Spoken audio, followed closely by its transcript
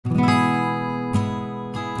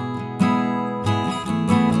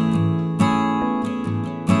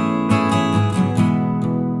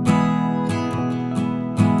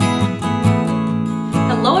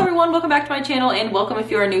my channel and welcome if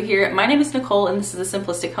you are new here. My name is Nicole and this is The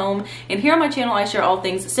Simplistic Home, and here on my channel I share all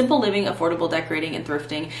things simple living, affordable decorating, and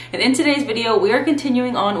thrifting. And in today's video we are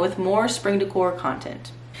continuing on with more spring decor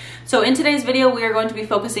content. So in today's video we are going to be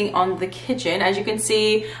focusing on the kitchen. As you can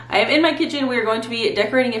see, I am in my kitchen. We are going to be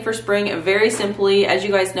decorating it for spring very simply. As you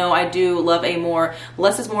guys know, I do love a more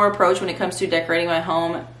less is more approach when it comes to decorating my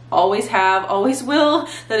home. Always have, always will.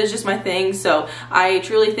 That is just my thing. So I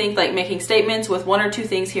truly think like making statements with one or two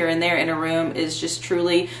things here and there in a room is just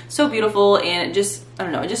truly so beautiful, and it just, I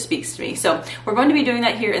don't know, it just speaks to me. So we're going to be doing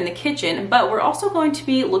that here in the kitchen, but we're also going to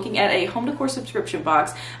be looking at a home decor subscription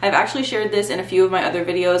box. I've actually shared this in a few of my other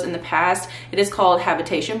videos in the past. It is called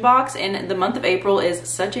Habitation Box, and the month of April is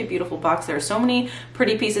such a beautiful box. There are so many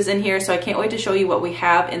pretty pieces in here, so I can't wait to show you what we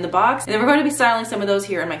have in the box. And then we're going to be styling some of those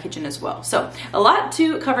here in my kitchen as well. So a lot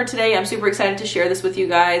to cover today. I'm super excited to share this with you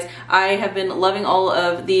guys. I have been loving all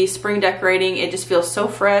of the spring decorating. It just feels so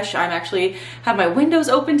fresh. I'm actually have my windows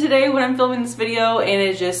open today when I'm filming this video, and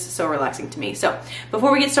it's just so relaxing to me. So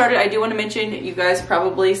before we get started, I do want to mention, you guys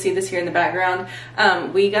probably see this here in the background,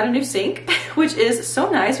 we got a new sink, which is so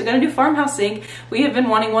nice. We got a new farmhouse sink. We have been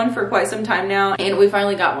wanting one for quite some time now, and we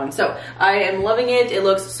finally got one. So I am loving it. It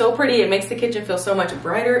looks so pretty. It makes the kitchen feel so much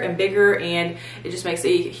brighter and bigger, and it just makes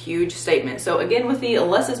a huge statement. So again, with the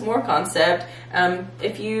less is more concept,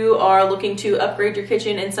 if you are looking to upgrade your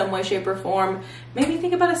kitchen in some way, shape, or form, maybe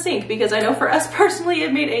think about a sink, because I know for us personally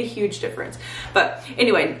it made a huge difference. But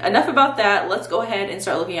anyway, enough about that. Let's go ahead and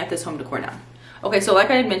start looking at this home decor now. Okay, so like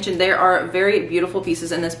I had mentioned, there are very beautiful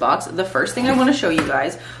pieces in this box. The first thing I want to show you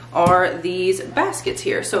guys are these baskets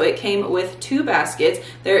here. So it came with two baskets.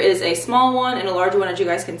 There is a small one and a larger one. As you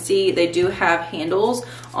guys can see, they do have handles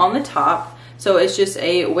on the top. So it's just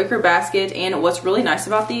a wicker basket, and what's really nice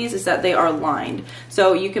about these is that they are lined.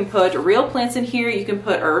 So you can put real plants in here, you can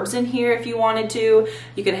put herbs in here if you wanted to.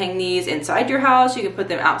 You can hang these inside your house, you can put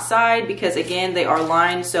them outside, because again, they are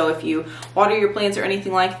lined. So if you water your plants or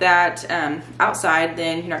anything like that outside,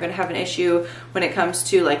 then you're not gonna have an issue when it comes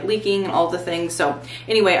to like leaking and all the things. So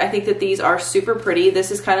anyway, I think that these are super pretty.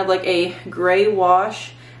 This is kind of like a gray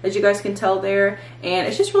wash, as you guys can tell there, and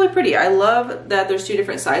it's just really pretty. I love that there's two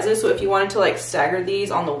different sizes, so if you wanted to like stagger these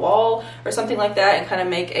on the wall or something like that and kind of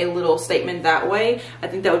make a little statement that way, I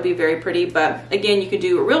think that would be very pretty. But again, you can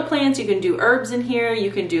do real plants, you can do herbs in here, you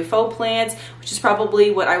can do faux plants, which is probably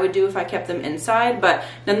what I would do if I kept them inside, but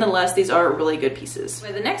nonetheless, these are really good pieces.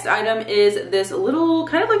 The next item is this little,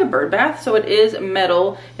 kind of like a bird bath. So it is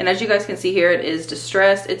metal, and as you guys can see here, it is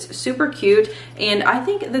distressed. It's super cute, and I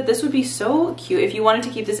think that this would be so cute if you wanted to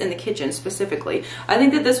keep this in the kitchen specifically. I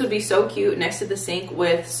think that this would be so cute next to the sink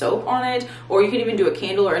with soap on it, or you could even do a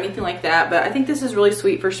candle or anything like that. But I think this is really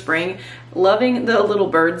sweet for spring. Loving the little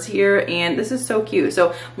birds here, and this is so cute.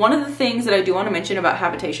 So one of the things that I do want to mention about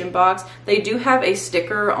Habitation Box, they do have a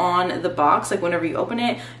sticker on the box. Like whenever you open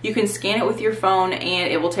it, you can scan it with your phone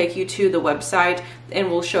and it will take you to the website and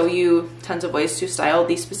will show you tons of ways to style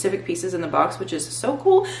these specific pieces in the box, which is so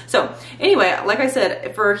cool. So anyway, like I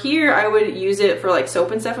said, for here I would use it for like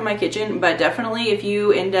soap and stuff in my kitchen, but definitely if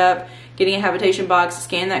you end up getting a Habitation Box,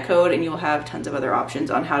 scan that code and you'll have tons of other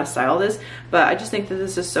options on how to style this. But I just think that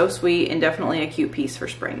this is so sweet and definitely a cute piece for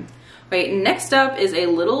spring. Okay, next up is a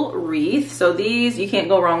little wreath. So these, you can't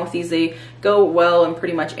go wrong with these. They go well in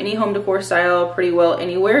pretty much any home decor style, pretty well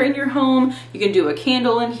anywhere in your home. You can do a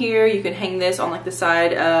candle in here. You can hang this on like the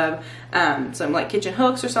side of some like kitchen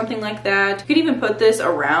hooks or something like that. You could even put this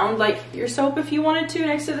around like your soap if you wanted to,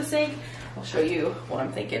 next to the sink. I'll show you what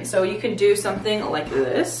I'm thinking. So you can do something like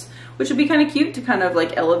this, which would be kind of cute to kind of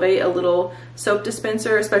like elevate a little soap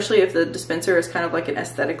dispenser, especially if the dispenser is kind of like an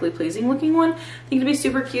aesthetically pleasing looking one. I think it'd be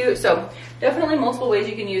super cute. So definitely multiple ways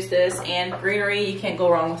you can use this, and greenery, you can't go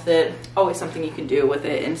wrong with it. Always something you can do with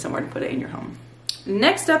it and somewhere to put it in your home.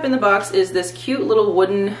 Next up in the box is this cute little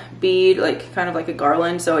wooden bead, like kind of like a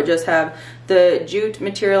garland. So it just have the jute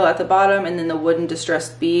material at the bottom and then the wooden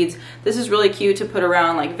distressed beads. This is really cute to put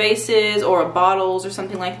around like vases or bottles or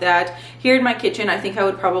something like that. Here in my kitchen, I think I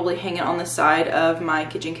would probably hang it on the side of my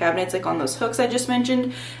kitchen cabinets, like on those hooks I just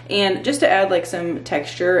mentioned, and just to add like some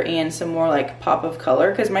texture and some more like pop of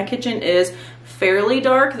color, because my kitchen is fairly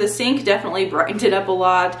dark. The sink definitely brightened it up a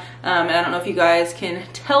lot, and I don't know if you guys can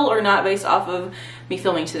tell or not based off of me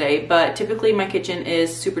filming today, but typically my kitchen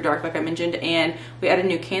is super dark like I mentioned, and we added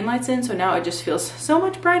new can lights in, so now it just feels so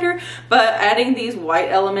much brighter. But adding these white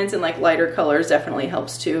elements and like lighter colors definitely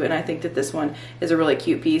helps too, and I think that this one is a really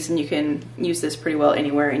cute piece, and you can use this pretty well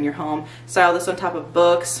anywhere in your home. Style this on top of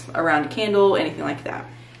books, around a candle, anything like that.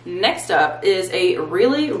 Next up is a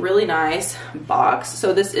really nice box.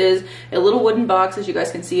 So this is a little wooden box. As you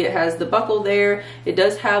guys can see, it has the buckle there. It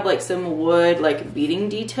does have like some wood like beading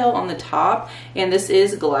detail on the top, and this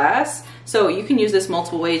is glass. So you can use this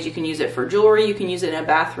multiple ways. You can use it for jewelry. You can use it in a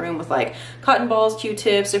bathroom with like cotton balls,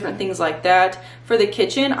 Q-tips, different things like that. For the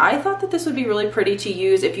kitchen, I thought that this would be really pretty to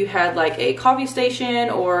use if you had like a coffee station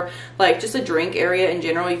or like just a drink area in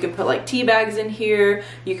general. You can put like tea bags in here.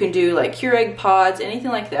 You can do like Keurig pods,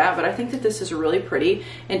 anything like that. But I think that this is really pretty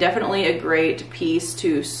and definitely a great piece to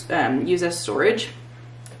use as storage.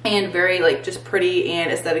 And very like just pretty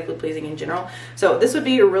and aesthetically pleasing in general. So this would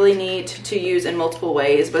be really neat to use in multiple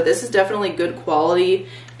ways, but this is definitely good quality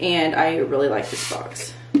and I really like this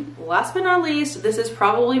box. Last but not least, this is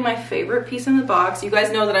probably my favorite piece in the box. You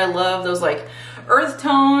guys know that I love those like earth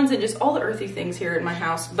tones and just all the earthy things here in my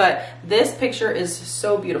house, but this picture is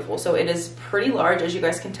so beautiful. So it is pretty large, as you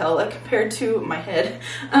guys can tell, like compared to my head,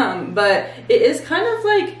 but it is kind of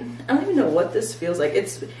like, I don't even know what this feels like.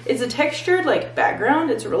 It's a textured like background.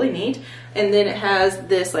 It's really neat, and then it has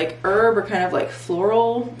this like herb or kind of like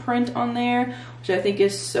floral print on there, which I think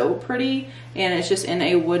is so pretty, and it's just in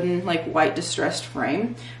a wooden like white distressed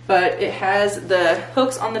frame. But it has the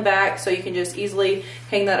hooks on the back, so you can just easily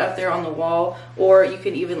hang that up there on the wall, or you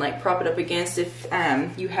can even like prop it up against if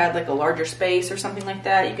you had like a larger space or something like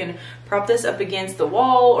that. You can prop this up against the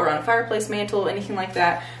wall or on a fireplace mantle, anything like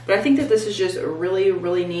that. But I think that this is just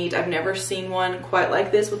really neat. I've never seen one quite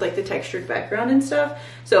like this with like the textured background and stuff.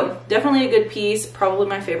 So definitely a good piece, probably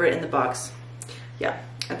my favorite in the box. Yeah,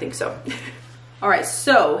 I think so. All right,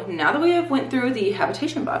 so now that we have went through the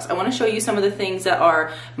Habitation Box, I want to show you some of the things that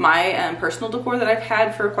are my personal decor that I've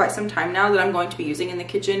had for quite some time now that I'm going to be using in the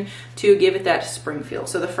kitchen to give it that spring feel.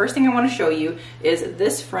 So the first thing I want to show you is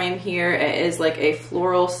this frame here. It is like a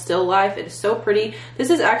floral still life. It is so pretty. This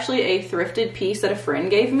is actually a thrifted piece that a friend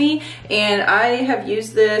gave me, and I have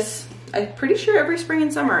used this, I'm pretty sure, every spring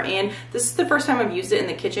and summer, and this is the first time I've used it in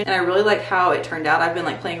the kitchen, and I really like how it turned out. I've been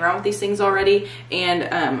like playing around with these things already, and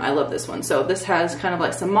I love this one. So this has kind of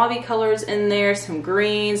like some mauve colors in there, some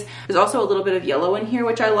greens. There's also a little bit of yellow in here,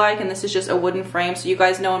 which I like, and this is just a wooden frame. So you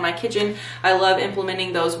guys know in my kitchen, I love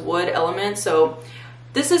implementing those wood elements. So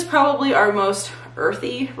this is probably our most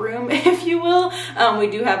earthy room, if you will. We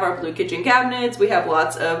do have our blue kitchen cabinets. We have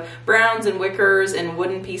lots of browns and wickers and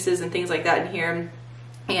wooden pieces and things like that in here.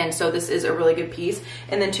 And so this is a really good piece.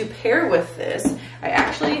 And then to pair with this, I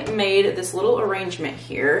actually made this little arrangement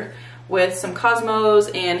here with some cosmos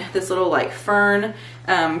and this little like fern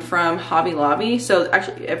from Hobby Lobby. So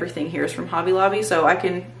actually everything here is from Hobby Lobby, so I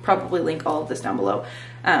can probably link all of this down below.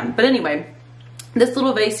 But anyway, this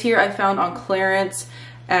little vase here I found on clearance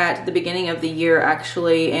at the beginning of the year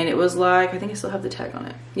actually, and it was like, I think I still have the tag on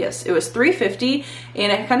it. Yes, it was $3.50, and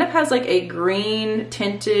it kind of has like a green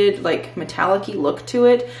tinted like metallic-y look to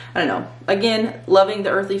it. I don't know. Again, loving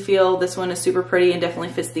the earthy feel. This one is super pretty and definitely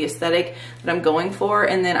fits the aesthetic that I'm going for.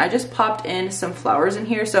 And then I just popped in some flowers in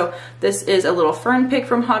here. So this is a little fern pick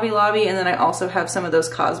from Hobby Lobby, and then I also have some of those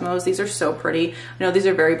cosmos. These are so pretty. I know these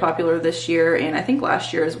are very popular this year, and I think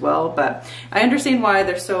last year as well, but I understand why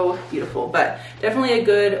they're so beautiful. But definitely a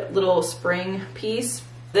good little spring piece.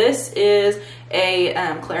 This is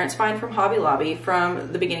a clearance find from Hobby Lobby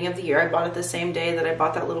from the beginning of the year. I bought it the same day that I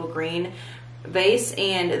bought that little green vase,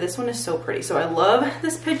 and this one is so pretty. So I love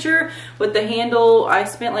this picture with the handle. I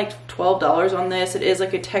spent like $12 on this. It is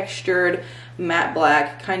like a textured matte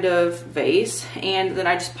black kind of vase, and then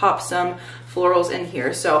I just popped some florals in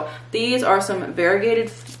here. So these are some variegated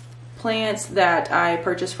plants that I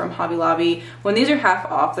purchased from Hobby Lobby. When these are half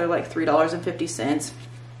off, they're like $3.50.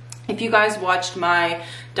 If you guys watched my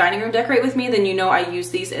dining room decorate with me, then you know I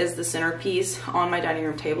use these as the centerpiece on my dining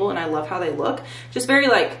room table, and I love how they look. Just very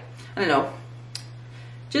like, I don't know,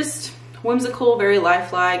 just whimsical, very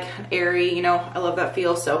lifelike, airy, you know, I love that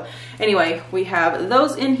feel. So anyway, we have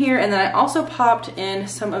those in here, and then I also popped in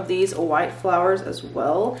some of these white flowers as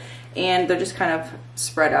well, and they're just kind of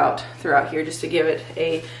spread out throughout here just to give it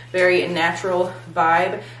a very natural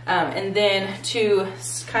vibe. And then to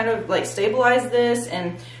kind of like stabilize this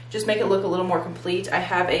and just make it look a little more complete, I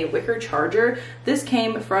have a wicker charger. This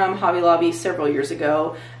came from Hobby Lobby several years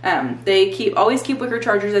ago. They always keep wicker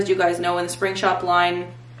chargers, as you guys know, in the spring shop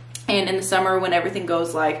line. And in the summer, when everything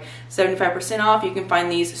goes like 75% off, you can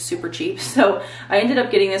find these super cheap. So I ended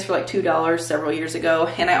up getting this for like $2 several years ago,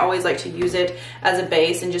 and I always like to use it as a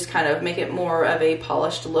base and just kind of make it more of a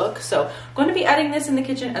polished look. So I'm going to be adding this in the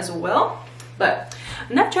kitchen as well. But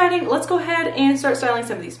enough chatting, let's go ahead and start styling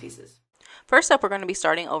some of these pieces. First up, we're going to be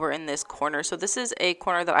starting over in this corner. So this is a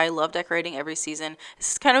corner that I love decorating every season.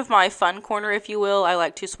 This is kind of my fun corner, if you will. I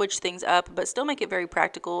like to switch things up, but still make it very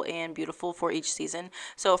practical and beautiful for each season.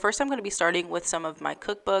 So first I'm going to be starting with some of my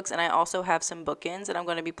cookbooks, and I also have some bookends that I'm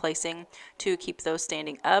going to be placing to keep those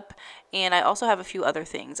standing up. And I also have a few other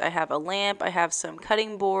things. I have a lamp, I have some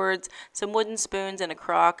cutting boards, some wooden spoons, and a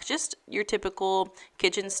crock. Just your typical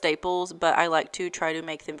kitchen staples, but I like to try to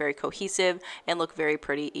make them very cohesive and look very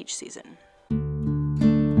pretty each season.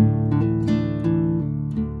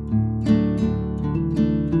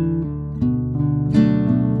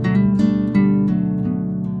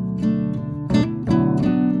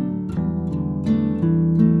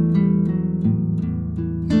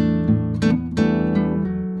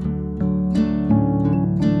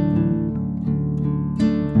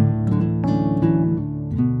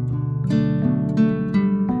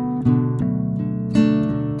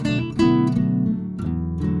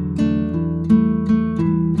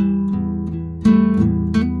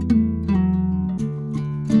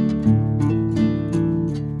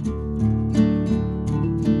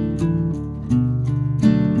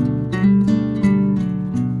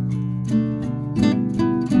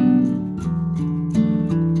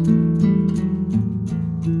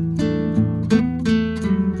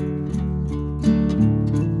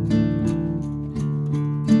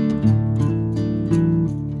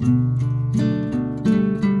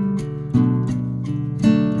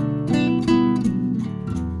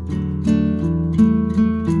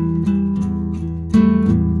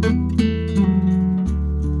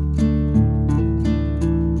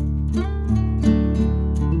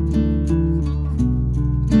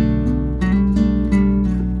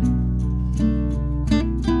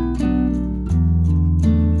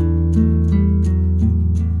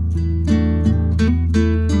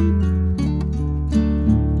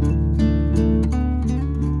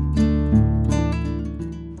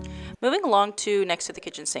 Moving along to next to the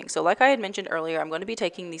kitchen sink. So like I had mentioned earlier, I'm going to be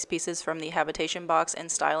taking these pieces from the Habitation Box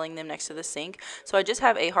and styling them next to the sink. So I just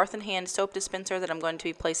have a Hearth and Hand soap dispenser that I'm going to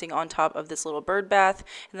be placing on top of this little bird bath.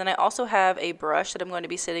 And then I also have a brush that I'm going to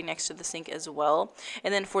be sitting next to the sink as well.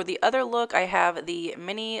 And then for the other look, I have the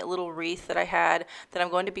mini little wreath that I had that I'm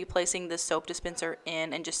going to be placing the soap dispenser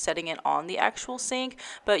in and just setting it on the actual sink.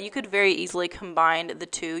 But you could very easily combine the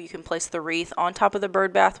two. You can place the wreath on top of the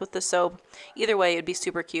bird bath with the soap. Either way, it'd be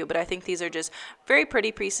super cute, but I think these are just very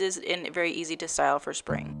pretty pieces and very easy to style for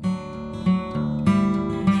spring.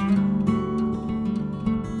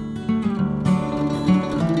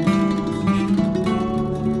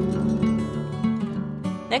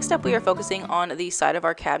 Next up, we are focusing on the side of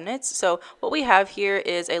our cabinets. So what we have here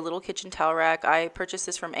is a little kitchen towel rack. I purchased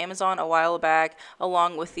this from Amazon a while back,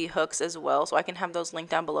 along with the hooks as well. So I can have those linked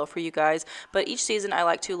down below for you guys. But each season, I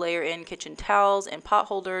like to layer in kitchen towels and pot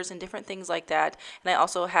holders and different things like that. And I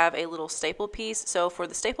also have a little staple piece. So for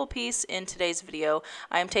the staple piece in today's video,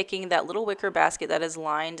 I am taking that little wicker basket that is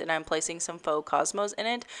lined, and I'm placing some faux cosmos in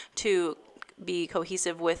it to be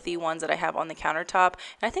cohesive with the ones that I have on the countertop.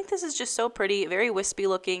 And I think this is just so pretty, very wispy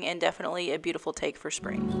looking, and definitely a beautiful take for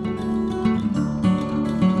spring.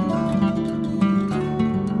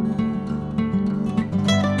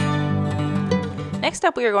 Next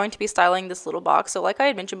up, we are going to be styling this little box. So like I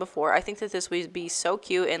had mentioned before, I think that this would be so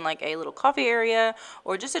cute in like a little coffee area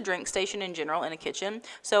or just a drink station in general in a kitchen.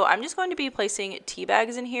 So I'm just going to be placing tea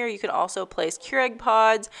bags in here. You can also place Keurig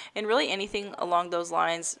pods and really anything along those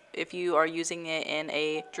lines if you are using it in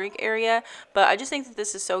a drink area. But I just think that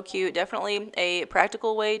this is so cute. Definitely a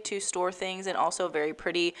practical way to store things, and also very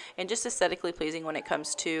pretty and just aesthetically pleasing when it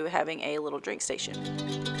comes to having a little drink station.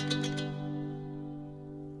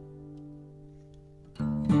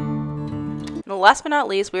 And last but not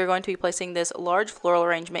least, we are going to be placing this large floral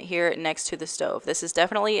arrangement here next to the stove. This is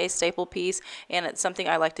definitely a staple piece, and it's something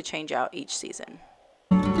I like to change out each season.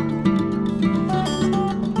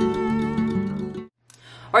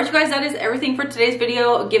 Alright you guys, that is everything for today's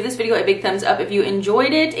video. Give this video a big thumbs up if you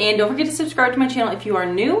enjoyed it, and don't forget to subscribe to my channel if you are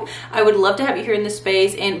new. I would love to have you here in this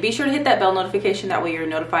space, and be sure to hit that bell notification, that way you're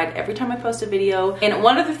notified every time I post a video. And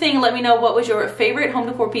one other thing, let me know what was your favorite home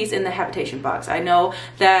decor piece in the Habitation Box. I know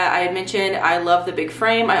that I had mentioned I love the big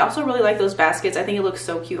frame. I also really like those baskets. I think it looks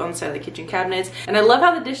so cute on the side of the kitchen cabinets, and I love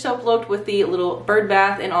how the dish soap looked with the little bird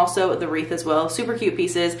bath and also the wreath as well. Super cute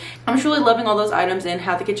pieces. I'm just really loving all those items and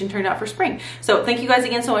how the kitchen turned out for spring. So thank you guys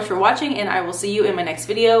again so much for watching, and I will see you in my next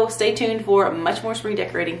video. Stay tuned for much more spring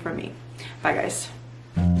decorating from me. Bye guys.